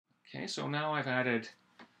Okay, so now I've added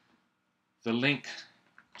the link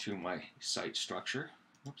to my site structure.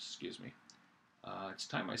 Oops, excuse me. It's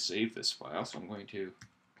time I save this file, so I'm going to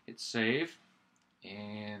hit save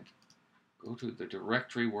and go to the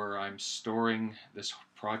directory where I'm storing this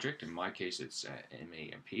project. In my case, it's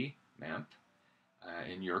MAMP.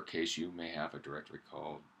 In your case, you may have a directory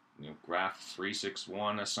called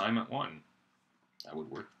GRAP361 Assignment One. That would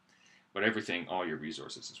work. But everything, all your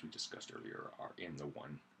resources, as we discussed earlier, are in the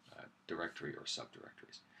one directory or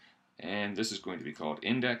subdirectories. And this is going to be called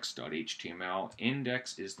index.html.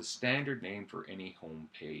 Index is the standard name for any home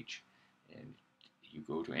page. And you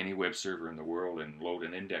go to any web server in the world and load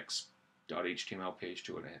an index.html page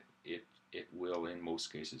to it, it will, in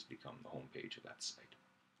most cases, become the home page of that site.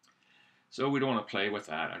 So we don't want to play with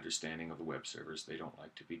that understanding of the web servers. They don't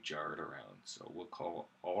like to be jarred around. So we'll call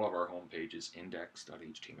all of our home pages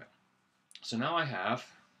index.html. So now I have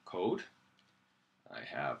code. I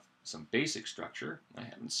have some basic structure. I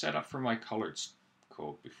haven't set up for my colored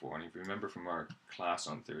code before. And if you remember from our class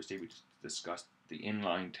on Thursday, we discussed the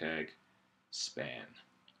inline tag span.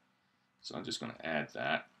 So I'm just going to add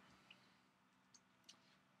that.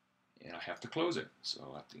 And I have to close it.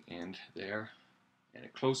 So at the end there, and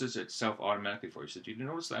it closes itself automatically for you. So did you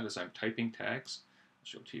notice that as I'm typing tags? I'll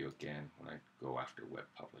show it to you again when I go after web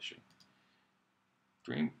publishing.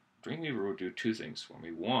 Dreamweaver will do two things for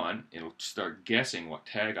me. One, it'll start guessing what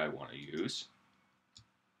tag I want to use.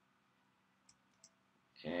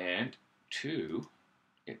 And two,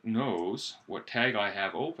 it knows what tag I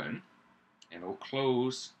have open, and it'll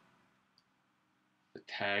close the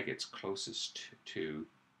tag it's closest to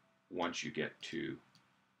once you get to,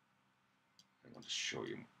 I'll just show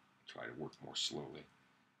you, try to work more slowly.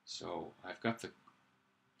 So I've got the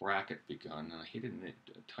bracket begun, and I hit it,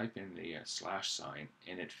 type in the slash sign,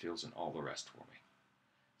 and it fills in all the rest for me.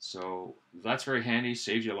 So that's very handy,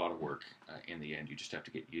 saves you a lot of work in the end. You just have to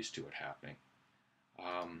get used to it happening.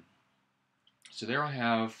 So there I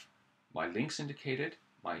have my links indicated,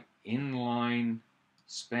 my inline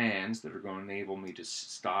spans that are going to enable me to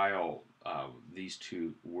style these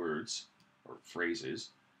two words or phrases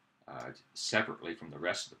separately from the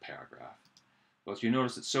rest of the paragraph. But you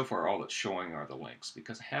notice that so far all it's showing are the links,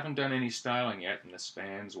 because I haven't done any styling yet, and the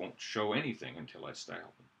spans won't show anything until I style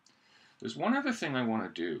them. There's one other thing I want to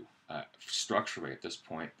do structurally at this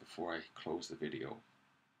point before I close the video.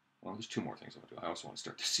 Well, there's two more things I want to do. I also want to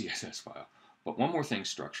start the CSS file. But one more thing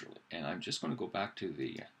structurally, and I'm just going to go back to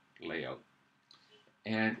the layout.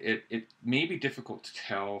 And it may be difficult to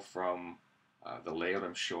tell from the layout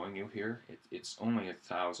I'm showing you here. It's only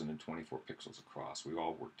 1,024 pixels across. We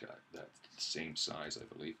all worked at that same size, I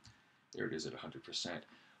believe. There it is at 100%.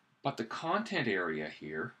 But the content area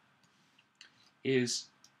here is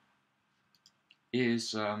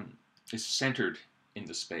centered in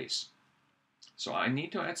the space. So I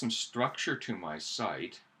need to add some structure to my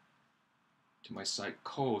site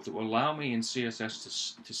code that will allow me in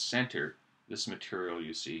CSS to center this material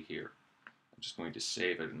you see here. I'm just going to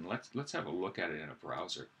save it, and let's have a look at it in a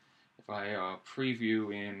browser. If I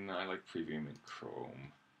preview in, I like previewing in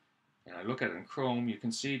Chrome, and I look at it in Chrome, you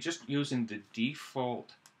can see just using the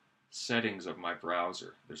default settings of my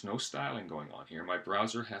browser. There's no styling going on here. My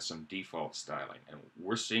browser has some default styling, and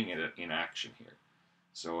we're seeing it in action here.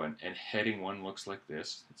 So, and heading 1 looks like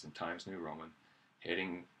this. It's in Times New Roman.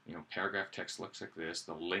 Heading, paragraph text looks like this.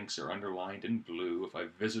 The links are underlined in blue. If I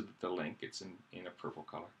visited the link, it's in a purple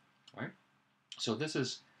color, right? So this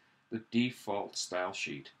is the default style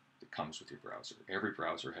sheet that comes with your browser. Every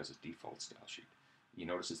browser has a default style sheet. You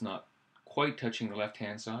notice it's not quite touching the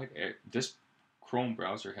left-hand side. This Chrome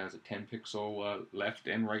browser has a 10-pixel left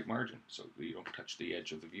and right margin, so you don't touch the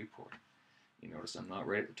edge of the viewport. You notice I'm not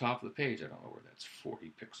right at the top of the page. I don't know where that's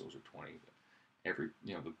 40 pixels or 20, but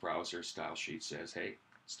the browser style sheet says, hey,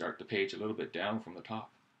 start the page a little bit down from the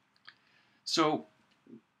top. So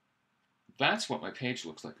that's what my page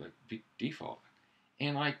looks like default.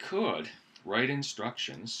 And I could write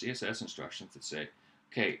instructions, CSS instructions that say,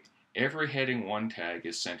 okay, every heading 1 tag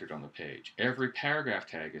is centered on the page. Every paragraph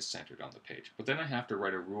tag is centered on the page. But then I have to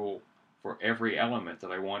write a rule for every element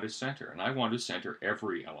that I want to center. And I want to center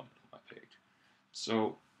every element of my page.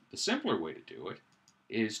 So the simpler way to do it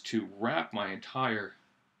is to wrap my entire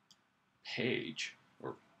page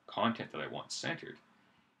or content that I want centered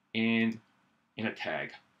in a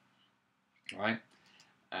tag. All right?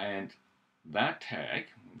 And that tag,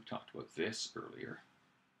 we talked about this earlier,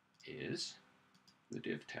 is the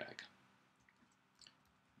div tag.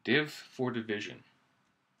 Div for division.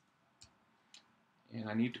 And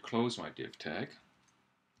I need to close my div tag.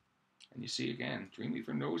 And you see again,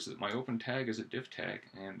 Dreamweaver knows that my open tag is a div tag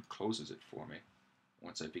and closes it for me.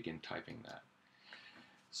 once I begin typing that.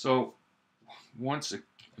 So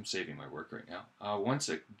I'm saving my work right now. Once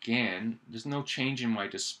again, there's no change in my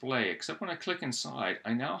display, except when I click inside,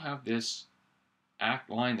 I now have this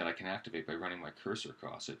line that I can activate by running my cursor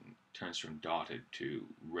across it, and it turns from dotted to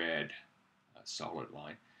red, solid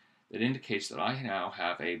line. That indicates that I now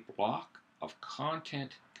have a block of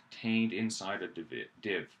content contained inside a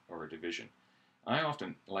div or a division. I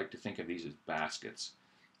often like to think of these as baskets.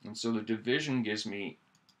 And so the division gives me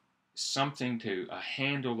something a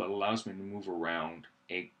handle that allows me to move around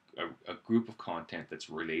a group of content that's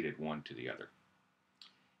related one to the other.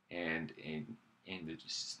 And the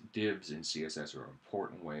divs in CSS are an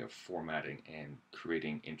important way of formatting and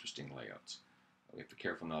creating interesting layouts. We have to be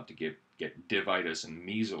careful not to get divitis and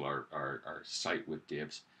measle our site with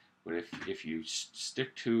divs. But if you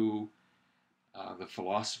stick to the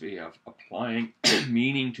philosophy of applying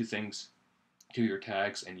meaning to things, to your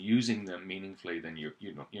tags, and using them meaningfully, then you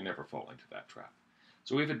never fall into that trap.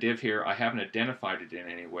 So we have a div here. I haven't identified it in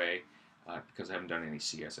any way because I haven't done any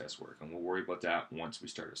CSS work, and we'll worry about that once we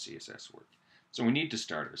start our CSS work. So we need to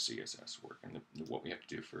start our CSS work, and what we have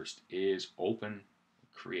to do first is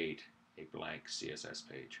create a blank CSS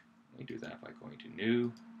page. We do that by going to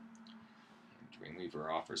New.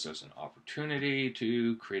 Dreamweaver offers us an opportunity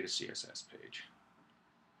to create a CSS page.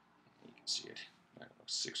 You can see it, I don't know,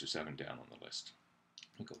 6 or 7 down on the list.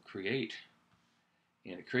 We go Create,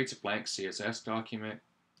 and it creates a blank CSS document.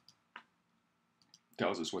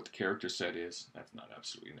 Tells us what the character set is. That's not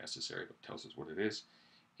absolutely necessary, but tells us what it is.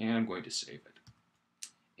 And I'm going to save it.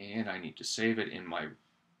 And I need to save it in my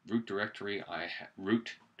root directory. I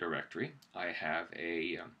have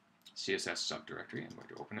a CSS subdirectory. I'm going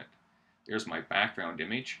to open it. There's my background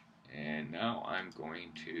image, and now I'm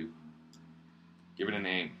going to give it a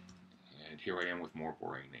name. And here I am with more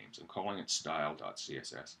boring names. I'm calling it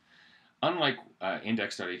style.css. Unlike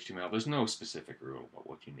index.html, there's no specific rule about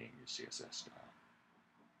what you name your CSS style.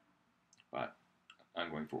 But I'm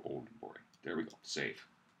going for old and boring. There we go, save.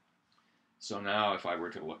 So now if I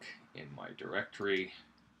were to look in my directory,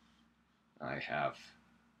 I have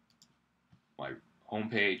my home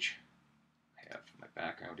page, I have my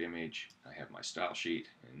background image, I have my style sheet,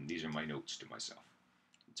 and these are my notes to myself.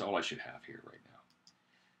 That's all I should have here right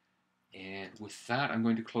now. And with that, I'm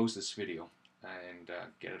going to close this video and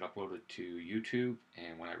get it uploaded to YouTube.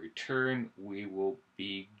 And when I return, we will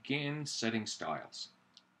begin setting styles.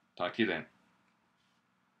 Talk to you then.